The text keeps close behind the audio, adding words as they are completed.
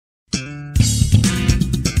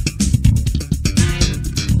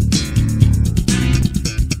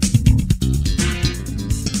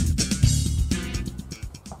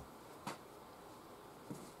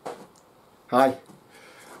Hi,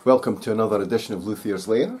 welcome to another edition of Luthier's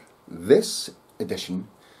Lair. This edition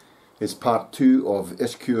is part 2 of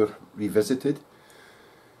Ishkur Revisited,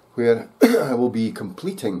 where I will be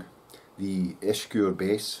completing the Ishkur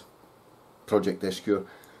base, Project Ishkur,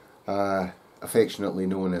 affectionately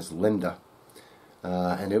known as Linda,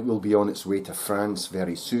 and it will be on its way to France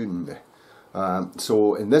very soon.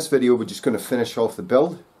 So in this video we're just going to finish off the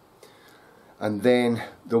build, and then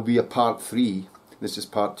there'll be a part 3. This is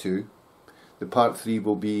part 2. The part 3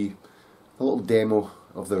 will be a little demo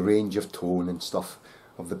of the range of tone and stuff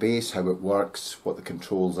of the bass, how it works, what the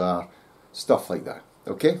controls are, stuff like that.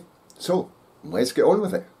 Okay, so let's get on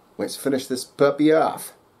with it. Let's finish this puppy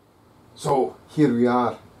off. So here we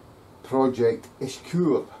are, Project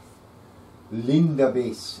Ishkur, Linda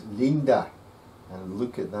bass, Linda, and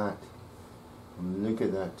look at that, look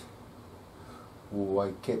at that. Oh,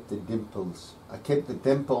 I kept the dimples. I kept the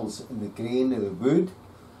dimples in the grain of the wood,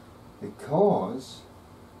 because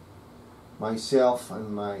myself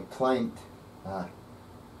and my client, I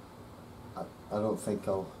don't think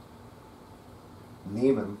I'll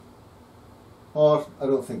name him, or I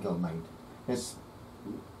don't think I'll mind. It's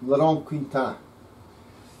Laurent Quintin.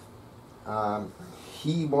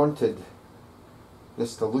 He wanted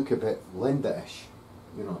this to look a bit Linda-ish,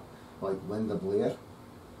 you know, like Linda Blair,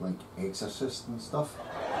 like Exorcist and stuff,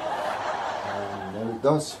 and now it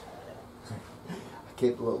does.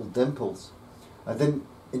 Kept little dimples. I didn't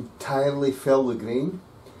entirely fill the grain,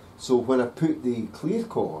 so when I put the clear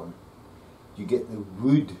coat on, you get the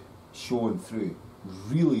wood showing through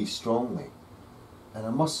really strongly, and I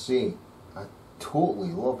must say I totally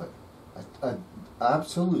love it. I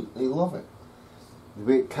absolutely love it. The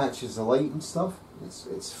way it catches the light and stuff,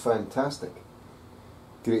 it's fantastic.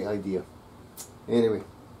 Great idea. Anyway,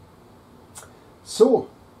 so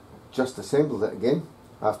just assembled it again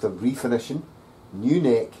after refinishing. New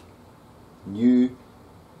neck, new,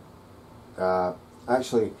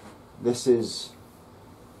 actually this is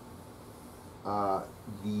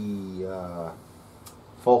the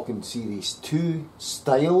Falcon Series 2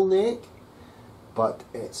 style neck, but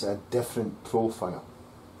it's a different profile,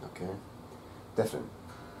 okay, different.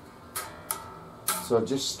 So I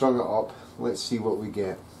just strung it up, let's see what we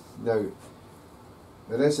get. Now,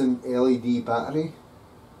 there is an LED battery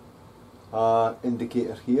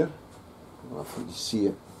indicator here. I don't know if you can see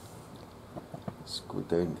it. Let's go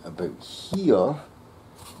down about here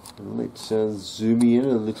and let's zoom in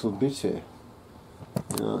a little bit here.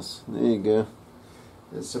 Yes, there you go.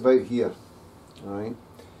 It's about here. Alright.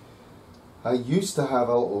 I used to have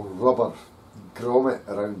a little rubber grommet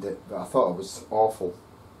around it, but I thought it was awful.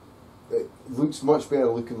 It looks much better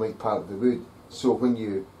looking like part of the wood. So when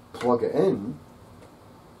you plug it in,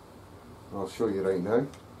 I'll show you right now.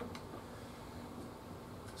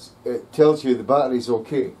 It tells you the battery's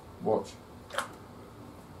okay. Watch.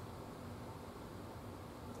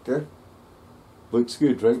 Okay. Looks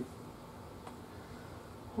good, right?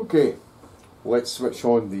 Okay. Let's switch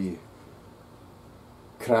on the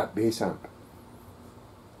crap bass amp.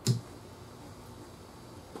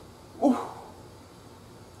 Oh,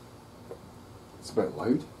 it's a bit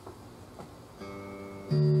loud.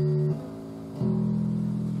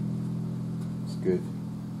 It's good.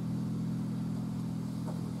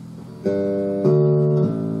 Yeah.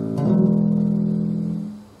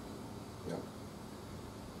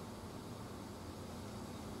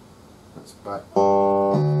 That's back.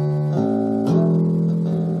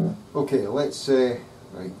 Okay, let's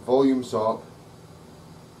right, volume's up,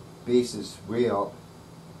 bass is way up,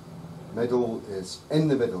 middle is in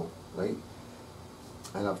the middle, right?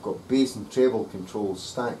 And I've got bass and treble controls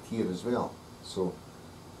stacked here as well. So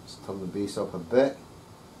let's turn the bass up a bit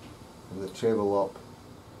and the treble up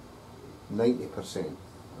 90%.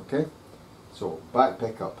 Okay, so back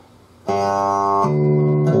pickup.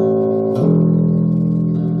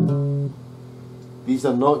 These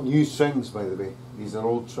are not new strings, by the way, these are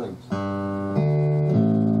old strings.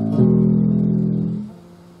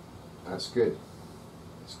 That's good.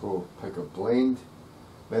 Let's go pickup blend,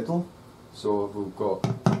 middle. So we've got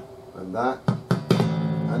and that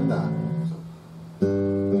and that. So,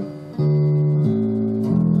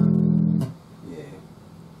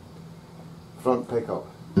 front pickup.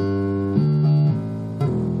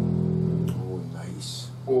 Oh nice,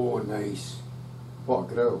 oh nice. What a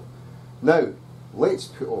growl. Now let's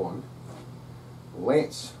put on,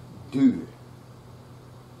 let's do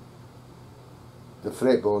the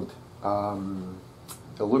fretboard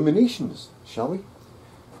illuminations, shall we?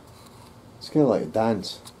 It's kind of like a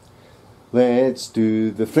dance. Let's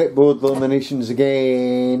do the fretboard illuminations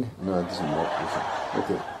again. No, it doesn't work, does it?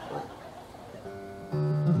 Okay, right.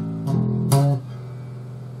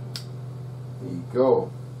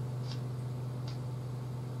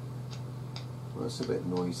 That's a bit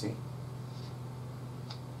noisy.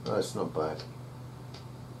 That's not bad.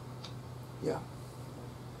 Yeah.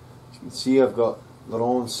 As you can see, I've got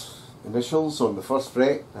Laurent's initials on the first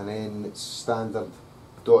fret, and then it's standard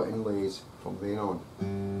dot inlays from then on.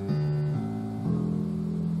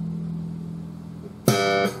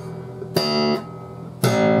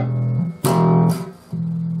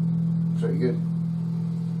 Pretty good.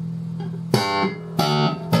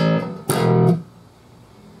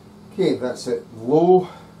 Okay, that's it. Low.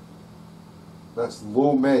 That's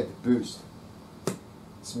low mid boost.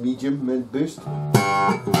 It's medium mid boost.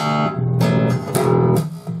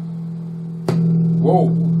 Whoa!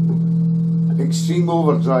 Extreme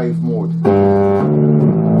overdrive mode.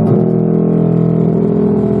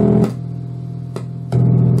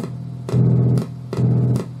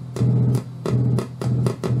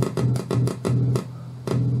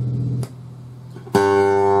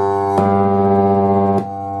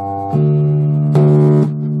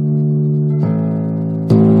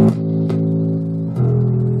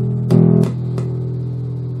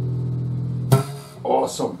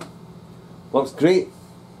 Awesome. Looks great.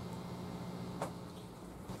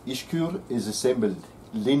 Ishkur is assembled.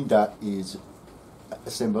 Linda is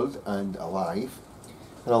assembled and alive.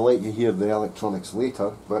 And I'll let you hear the electronics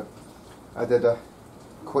later, but I did a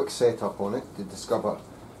quick setup on it to discover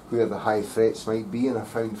where the high frets might be, and I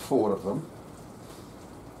found 4 of them.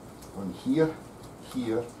 On here,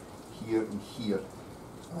 here, here and here.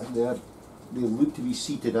 And they look to be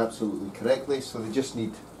seated absolutely correctly, so they just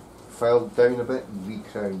need filed down a bit and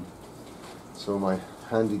recrowned. So my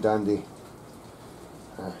handy dandy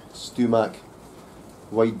Stumac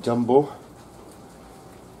wide jumbo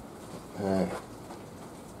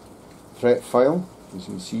fret file. As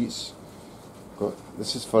you can see, it's got,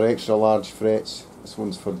 this is for extra large frets, this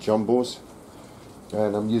one's for jumbos,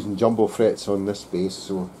 and I'm using jumbo frets on this base,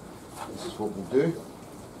 so this is what we'll do.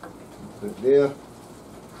 Put it there,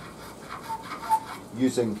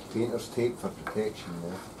 using painter's tape for protection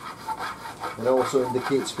there. And it also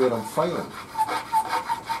indicates where I'm filing.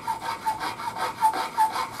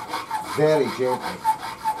 Very gently.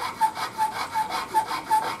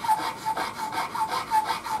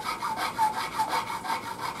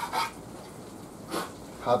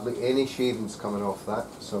 Hardly any shavings coming off that,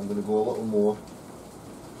 so I'm going to go a little more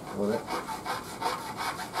on it.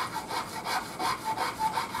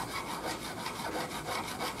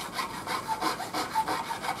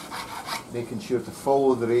 Making sure to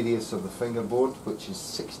follow the radius of the fingerboard, which is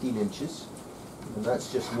 16 inches, and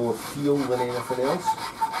that's just more feel than anything else.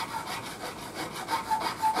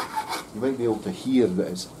 You might be able to hear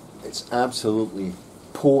that it's absolutely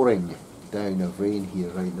pouring down of rain here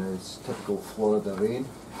right now. It's typical Florida rain.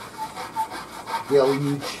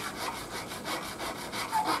 Deluge.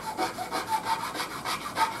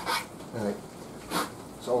 Alright,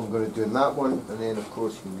 so all I'm going to do in that one, and then of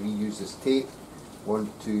course you can reuse this tape. 1,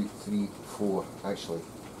 2, 3, 4, actually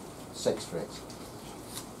 6 frets.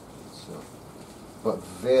 So, but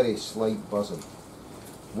very slight buzzing.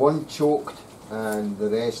 One choked and the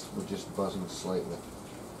rest were just buzzing slightly.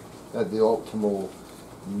 At the optimal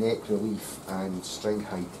neck relief and string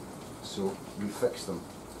height. So we fixed them.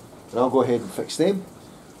 And I'll go ahead and fix them,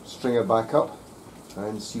 string it back up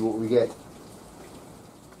and see what we get.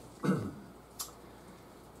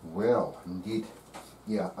 Well, indeed.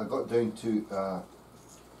 Yeah, I got down to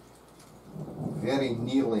very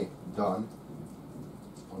nearly done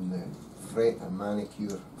on the fret and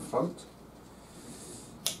manicure front.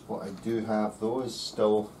 What I do have though is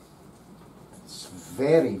still, it's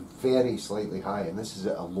very, very slightly high, and this is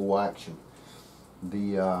at a low action.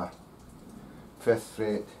 The 5th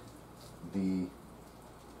fret, the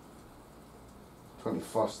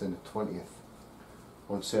 21st and the 20th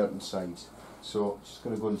on certain sides. So just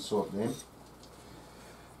going to go and sort them.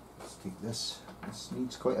 Let's take this. This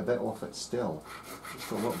needs quite a bit off it still,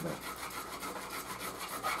 just a little bit.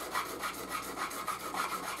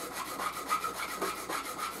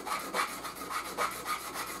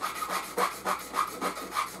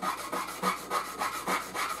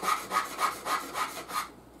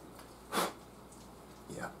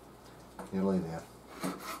 Yeah, nearly there.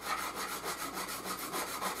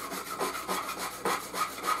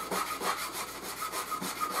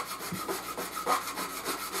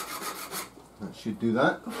 Should do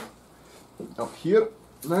that. Up here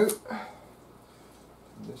now,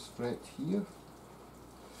 this fret here,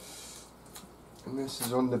 and this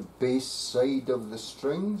is on the bass side of the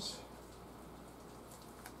strings,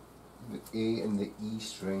 the A and the E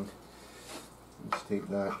string. Let's take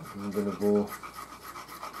that. I'm going to go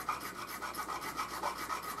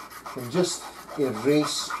and just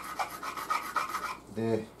erase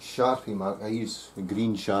Sharpie mark. I use a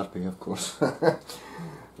green Sharpie, of course, for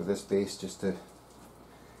this base, just to,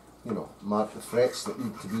 you know, mark the frets that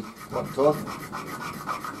need to be worked on.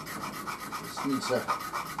 This needs a,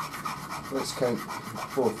 let's count,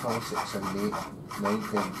 4, 5, 6, 7, 8, 9,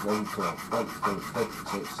 10, 11, 12, 13, 14,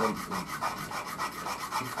 15, 16,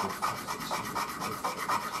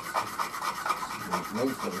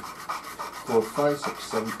 17, 4, 5, 6,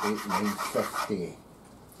 7, 8, 9, 50.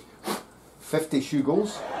 50 shoe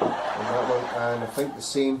goals on that one, and I think the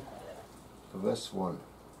same for this one.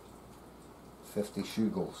 50 shoe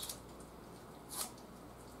goals.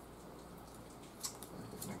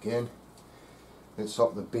 And again, it's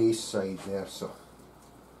up the base side there, so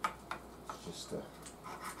it's just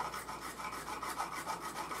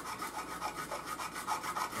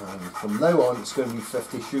and from now on it's going to be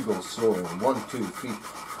 50 shoe goals. So 1, 2, 3,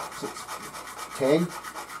 6, 10,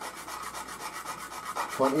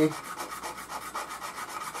 20,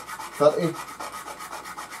 30,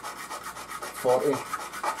 40,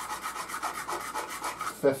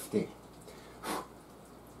 50.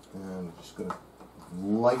 And I'm just going to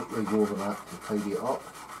lightly go over that to tidy it up.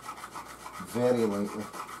 Very lightly.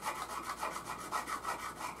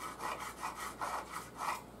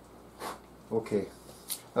 Okay,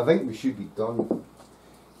 I think we should be done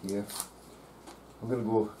here. I'm going to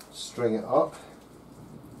go string it up.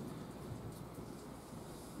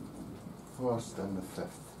 First and the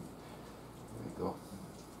fifth. There we go.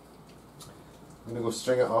 I'm going to go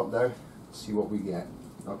string it up now, see what we get.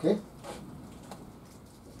 Okay?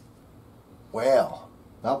 Well,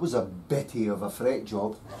 that was a bitty of a fret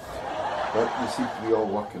job, but you seem to be all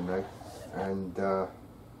working now. And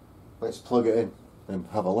let's plug it in and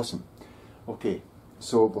have a listen. Okay,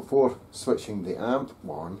 so before switching the amp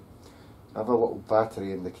on, I have a little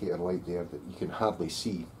battery indicator light there that you can hardly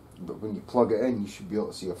see, but when you plug it in you should be able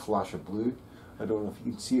to see a flash of blue. I don't know if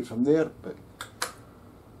you can see it from there, but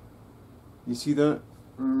you see that?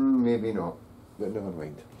 Maybe not, but never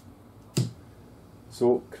mind.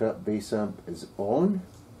 So crap bass amp is on,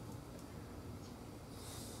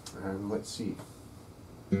 and let's see.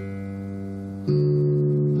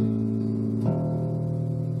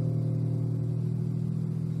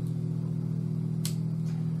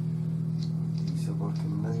 These are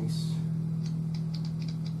working nice.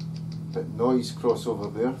 Bit noise crossover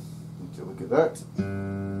there. Need to look at that.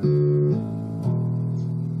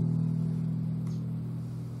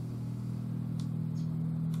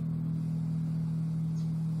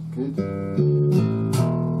 Good.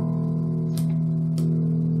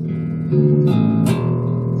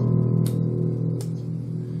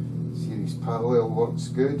 Series parallel works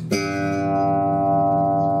good. Check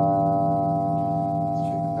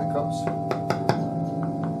the pickups.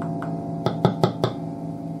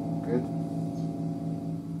 Good.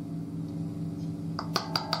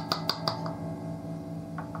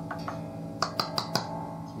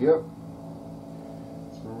 Yep.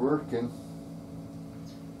 We're working.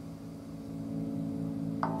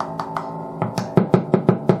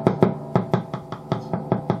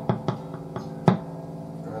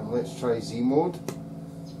 Let's try Z mode.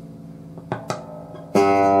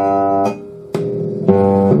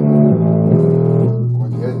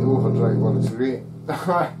 When you hit the overdrive one, it's great.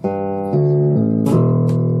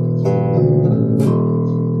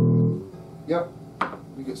 Yep,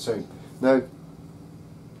 we get sound. Now,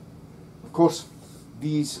 of course,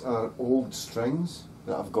 these are old strings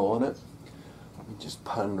that I've got on it. Let me just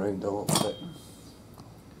pan round a little bit.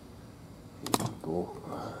 Here we go,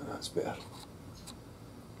 that's better.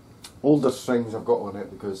 Older strings I've got on it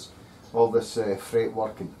because all this fret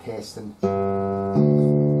work and testing.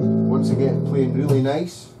 Once I get it playing really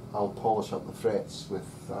nice, I'll polish up the frets with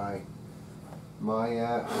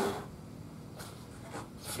my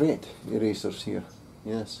fret erasers here.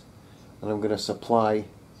 Yes, and I'm going to supply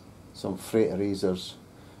some fret erasers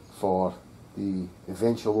for the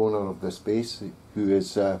eventual owner of this bass, who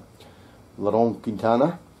is Laurent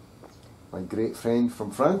Quintana, my great friend from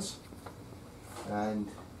France, and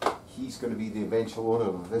he's going to be the eventual owner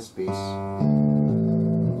of this bass.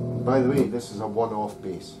 By the way, this is a one-off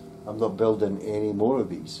bass. I'm not building any more of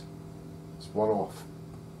these. It's one-off.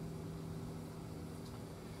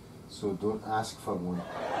 So don't ask for one.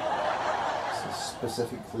 This is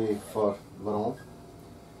specifically for Laurent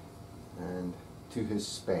and to his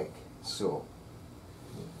spec. So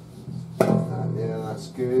there, that's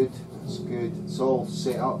good. That's good. It's all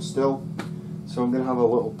set up still. So I'm going to have a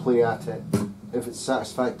little play at it. If it's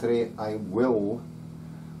satisfactory, I will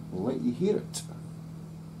let you hear it.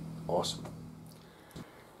 Awesome.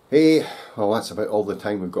 Hey, well, that's about all the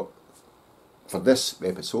time we've got for this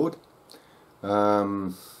episode.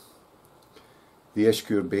 the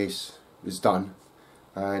Ishkur base is done,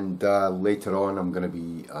 and later on I'm going to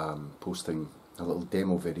be posting a little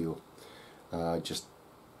demo video, just,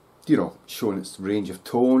 you know, showing its range of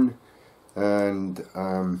tone and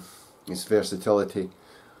its versatility,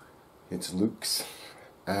 its looks,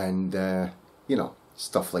 and you know,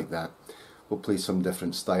 stuff like that. We'll play some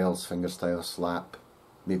different styles, fingerstyle, slap,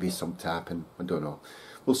 maybe some tapping, I don't know.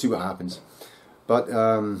 We'll see what happens. But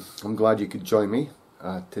I'm glad you could join me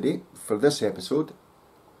today for this episode,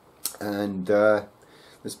 and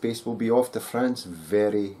this bass will be off to France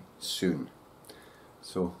very soon.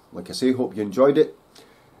 So, like I say, hope you enjoyed it,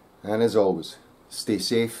 and as always, stay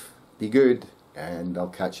safe, be good, and I'll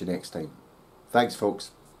catch you next time. Thanks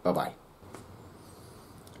folks, bye bye.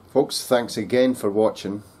 Folks, thanks again for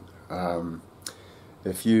watching.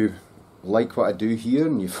 If you like what I do here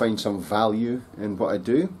and you find some value in what I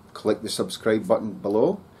do, click the subscribe button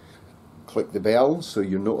below, click the bell so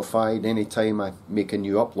you're notified anytime I make a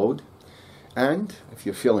new upload, and if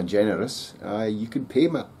you're feeling generous, you can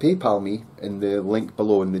PayPal me in the link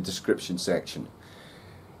below in the description section.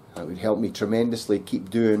 That would help me tremendously keep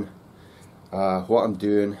doing what I'm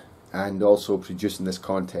doing, and also producing this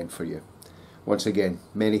content for you. Once again,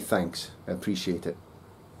 many thanks, I appreciate it.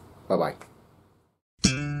 Bye bye.